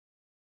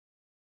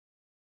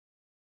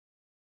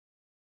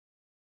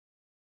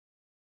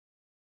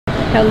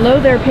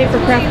Hello there, paper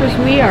crafters.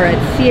 We are at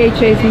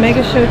CHA's Mega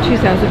Show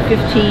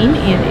 2015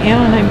 in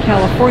Anaheim,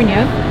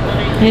 California.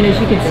 And as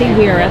you can see,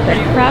 we are at the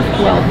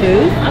Craftwell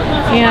booth.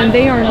 And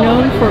they are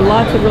known for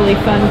lots of really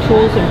fun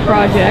tools and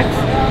projects.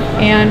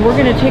 And we're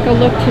going to take a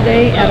look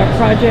today at a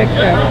product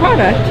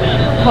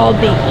called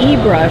the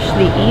eBrush,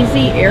 the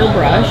Easy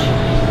Airbrush.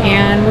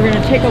 And we're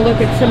going to take a look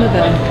at some of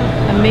the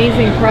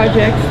amazing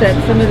projects that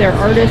some of their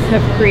artists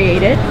have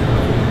created.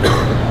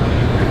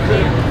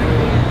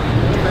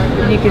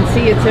 You can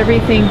see it's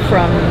everything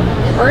from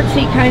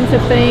artsy kinds of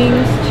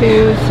things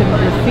to some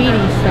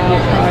graffiti style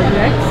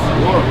projects.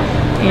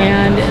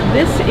 And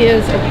this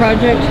is a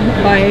project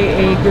by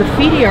a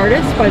graffiti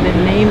artist goes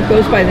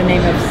by the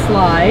name of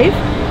Slive,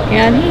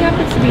 and he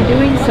happens to be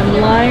doing some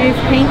live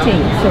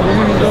painting. So we're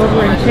going to go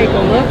over and take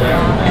a look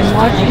and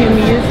watch him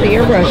use the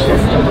airbrush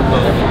system.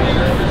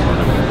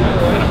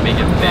 Make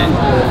it bend.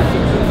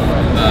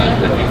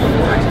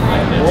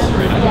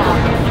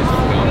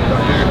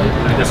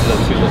 This is a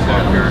tool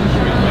marker.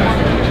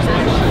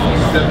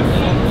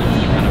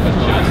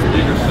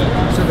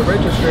 So the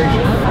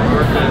registration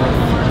marker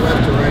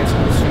left to right,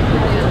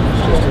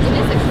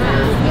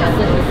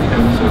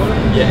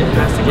 yeah, it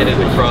has to get it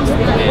across the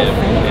nib,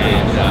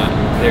 and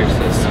there's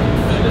this.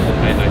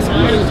 I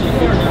suppose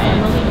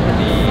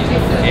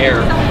the air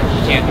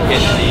can't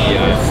hit the.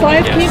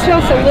 Slive, can you tell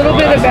us a little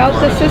bit about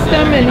the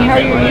system and how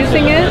you're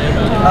using it?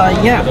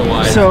 Yeah.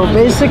 So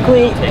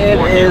basically, it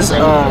is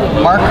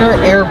a marker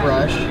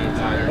airbrush,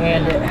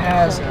 and it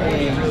has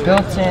a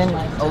built-in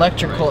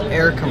electrical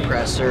air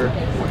compressor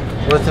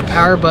with a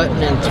power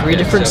button and 3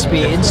 different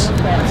speeds.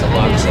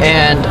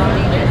 And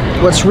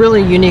what's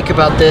really unique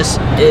about this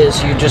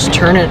is you just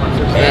turn it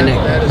and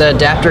the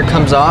adapter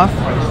comes off,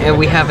 and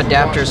we have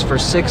adapters for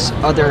 6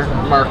 other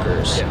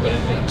markers.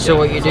 So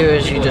what you do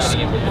is you just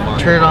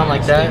turn it on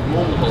like that,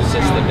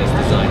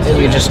 and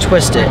you just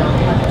twist it,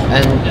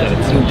 and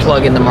you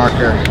plug in the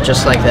marker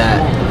just like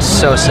that. It's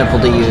so simple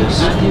to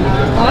use.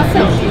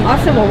 Awesome.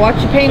 Awesome. We'll watch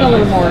you paint a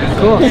little more.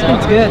 Cool.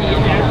 Sounds good.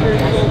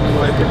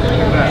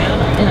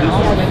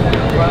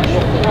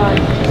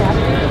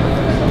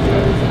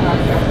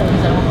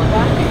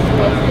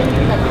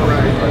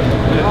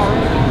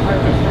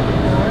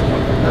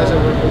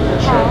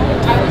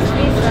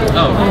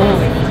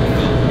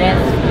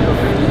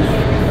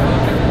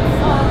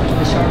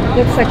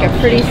 Looks like a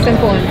pretty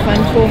simple and fun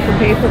tool for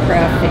paper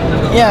crafting.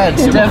 Yeah,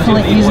 it's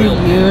definitely easy to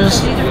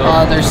use.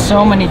 There's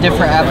so many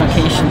different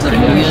applications that it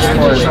can be used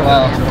for as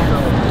well.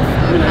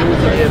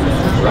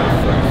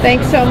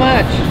 Thanks so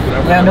much.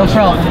 Yeah, no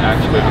problem.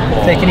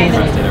 Take it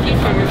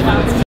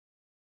easy.